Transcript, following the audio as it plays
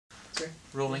Okay.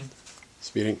 Rolling.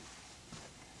 Speeding.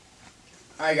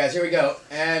 Alright guys, here we go.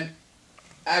 And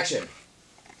action.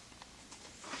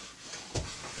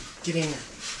 Get in here.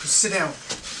 Just sit down.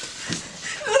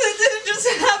 No, that didn't just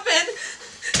happen.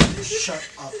 Shut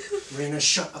up. Rena,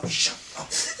 shut up. Shut up.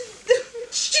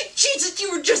 Jesus,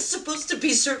 you were just supposed to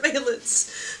be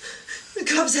surveillance. The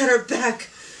cops had her back.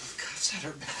 The cops had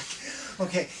her back.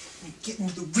 Okay, get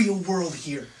into the real world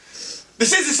here.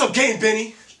 This isn't some game,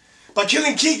 Benny. By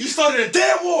killing Keith, you started a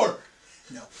damn war.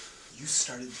 No, you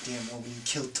started the damn war when you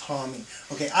killed Tommy.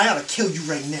 Okay, I ought to kill you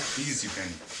right now. Easy,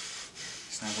 Benny.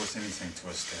 He's not worth anything to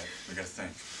us, Dad. We gotta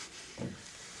think.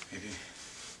 Maybe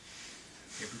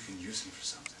we can use him for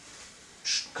something.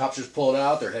 Shh, cops just pulled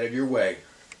out. They're headed your way.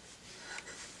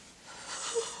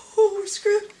 Oh, we're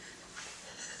screwed.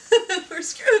 We're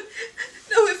screwed.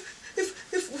 No,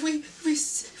 if we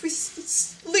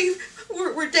leave,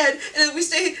 we're dead, and if we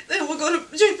stay, then we'll go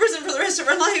to jail prison for the rest of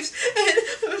our lives. And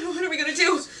what are we gonna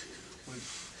do?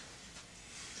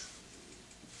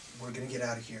 We're gonna get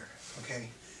out of here, okay?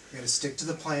 We gotta stick to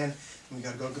the plan, and we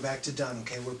gotta go back to Dunn,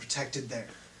 okay? We're protected there.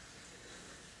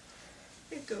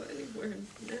 Can't go anywhere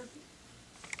now.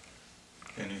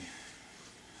 Benny,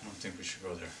 I don't think we should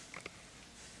go there.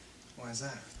 Why is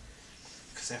that?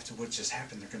 Because after what just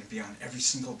happened, they're going to be on every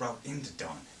single route into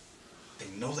Dawn. They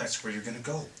know that's where you're going to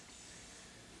go.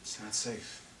 It's not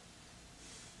safe.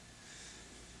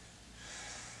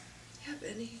 Yeah,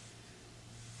 Benny.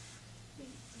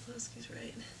 Lasky's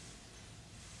right.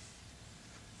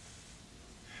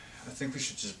 I think we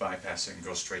should just bypass it and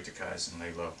go straight to Kai's and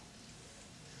lay low.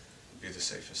 It'll be the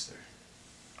safest there.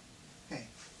 Hey.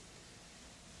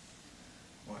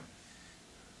 What?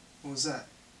 What was that?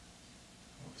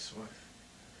 What was what?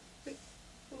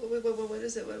 What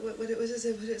is it?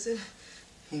 What is it?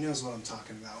 He knows what I'm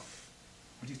talking about.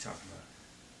 What are you talking about?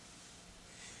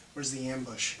 Where's the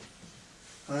ambush?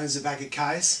 Is it back at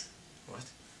Kai's? What?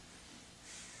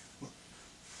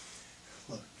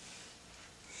 Look.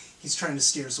 He's trying to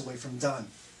steer us away from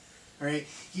Dunn. Alright?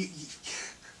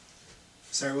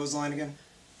 Sorry, what was the line again?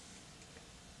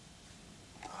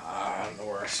 I don't know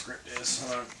where our script is.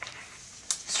 Hold on.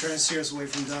 He's trying to steer us away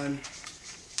from Dunn.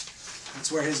 That's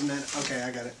where his men... Okay,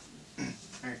 I got it.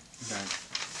 Alright. Okay.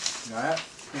 You got it?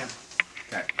 Yeah.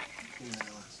 Okay. Give me that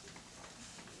last.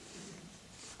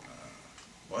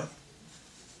 What?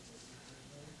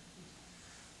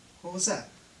 What was that?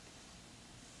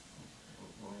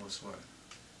 What was what?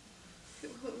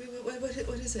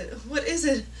 What is it? What is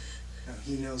it? No,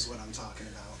 he knows what I'm talking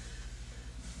about.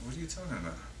 What are you talking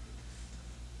about?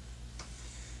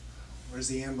 Where's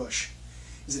the ambush?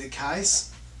 Is it at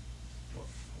Kai's?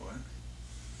 What?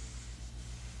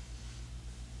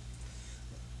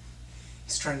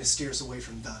 He's trying to steer us away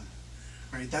from Dunn.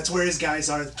 Right? That's where his guys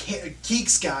are,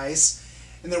 Keek's guys,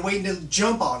 and they're waiting to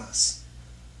jump on us.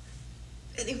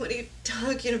 Eddie, what are you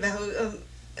talking about?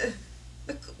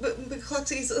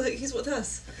 McCluskey, he's with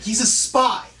us. He's a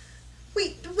spy.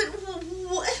 Wait, what?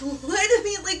 I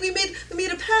mean, like we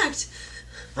made a pact.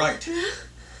 Right.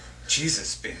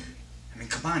 Jesus, Benny. I mean,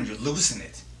 come on, you're losing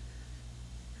it.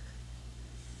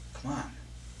 Come on.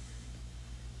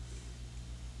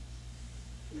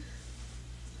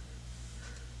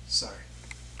 Sorry.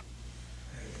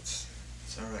 Hey, it's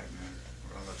all right, man.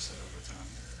 We're all upset over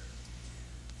Tommy.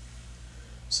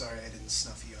 Sorry I didn't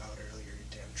snuff you out earlier, you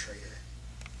damn traitor.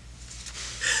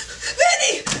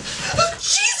 Benny! Oh,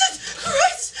 Jesus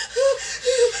Christ!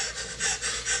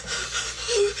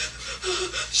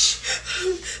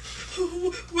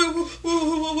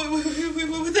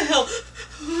 What the hell?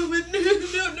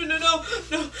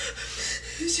 No.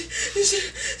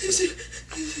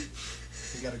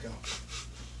 We gotta go.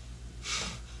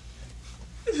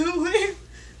 Where?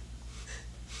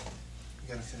 We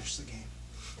gotta finish the game.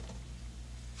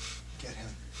 Get him.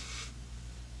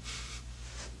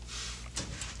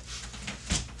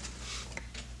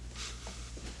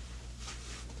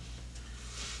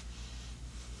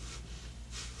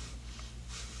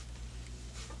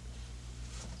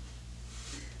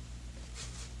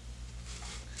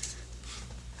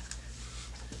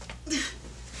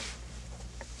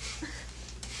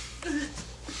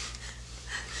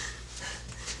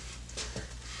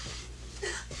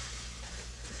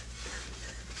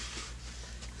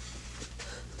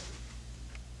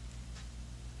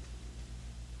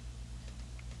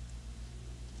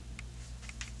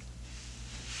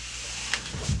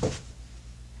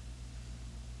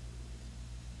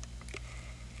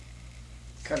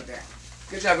 Cut it there.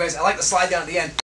 Good job, guys. I like the slide down at the end.